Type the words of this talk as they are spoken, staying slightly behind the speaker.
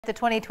The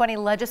 2020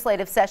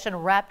 legislative session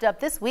wrapped up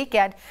this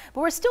weekend,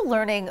 but we're still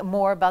learning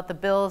more about the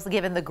bills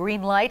given the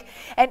green light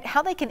and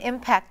how they can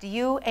impact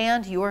you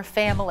and your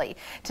family.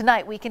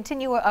 Tonight, we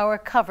continue our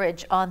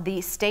coverage on the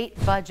state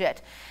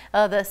budget.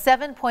 The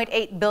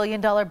 $7.8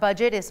 billion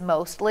budget is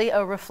mostly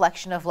a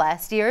reflection of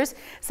last year's.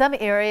 Some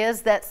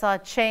areas that saw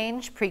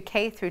change,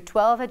 pre-K through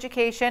 12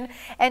 education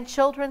and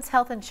children's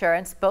health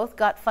insurance, both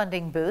got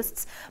funding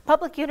boosts.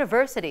 Public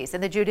universities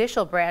and the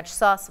judicial branch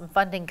saw some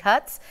funding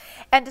cuts.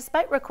 And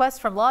despite requests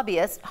from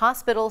lobbyists,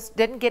 hospitals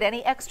didn't get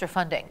any extra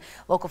funding.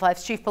 Local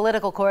 5's chief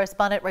political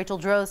correspondent Rachel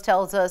Droz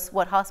tells us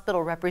what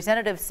hospital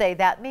representatives say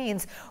that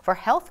means for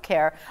health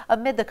care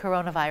amid the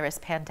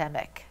coronavirus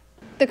pandemic.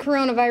 The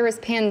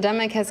coronavirus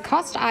pandemic has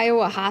cost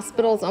Iowa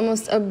hospitals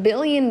almost $1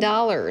 billion,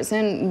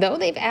 and though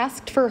they've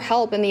asked for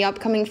help in the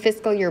upcoming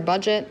fiscal year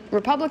budget,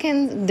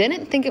 Republicans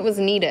didn't think it was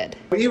needed.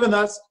 Even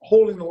us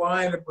holding the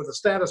line with a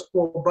status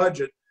quo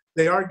budget,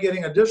 they are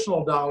getting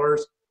additional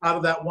dollars out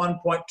of that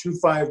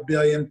 $1.25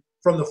 billion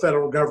from the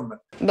federal government.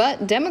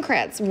 But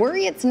Democrats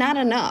worry it's not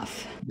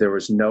enough. There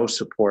was no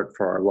support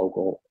for our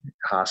local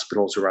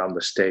hospitals around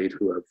the state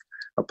who have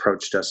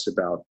approached us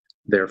about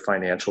their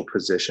financial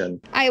position.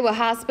 Iowa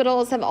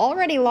hospitals have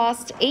already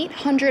lost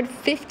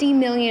 $850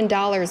 million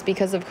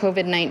because of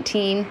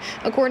COVID-19,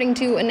 according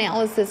to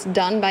analysis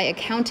done by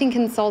accounting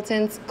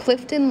consultants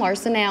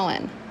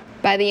CliftonLarsonAllen.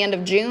 By the end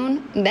of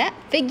June, that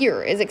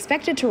figure is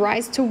expected to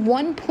rise to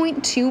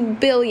 $1.2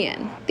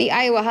 billion. The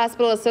Iowa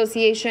Hospital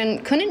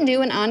Association couldn't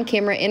do an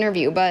on-camera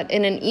interview, but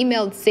in an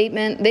emailed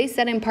statement, they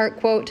said in part,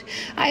 quote,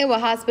 Iowa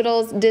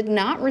hospitals did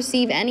not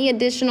receive any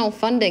additional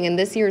funding in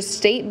this year's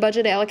state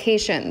budget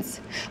allocations.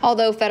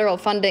 Although federal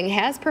funding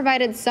has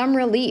provided some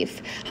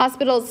relief,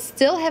 hospitals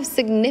still have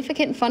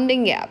significant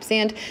funding gaps,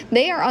 and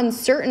they are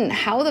uncertain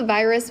how the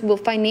virus will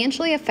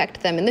financially affect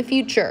them in the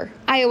future.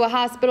 Iowa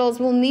hospitals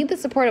will need the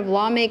support of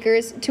lawmakers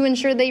to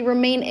ensure they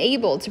remain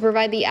able to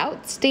provide the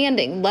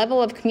outstanding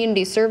level of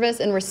community service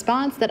and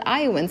response that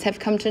Iowans have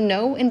come to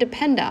know and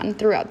depend on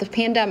throughout the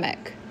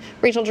pandemic.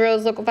 Rachel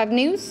Droz, Local 5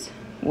 News,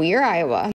 we are Iowa.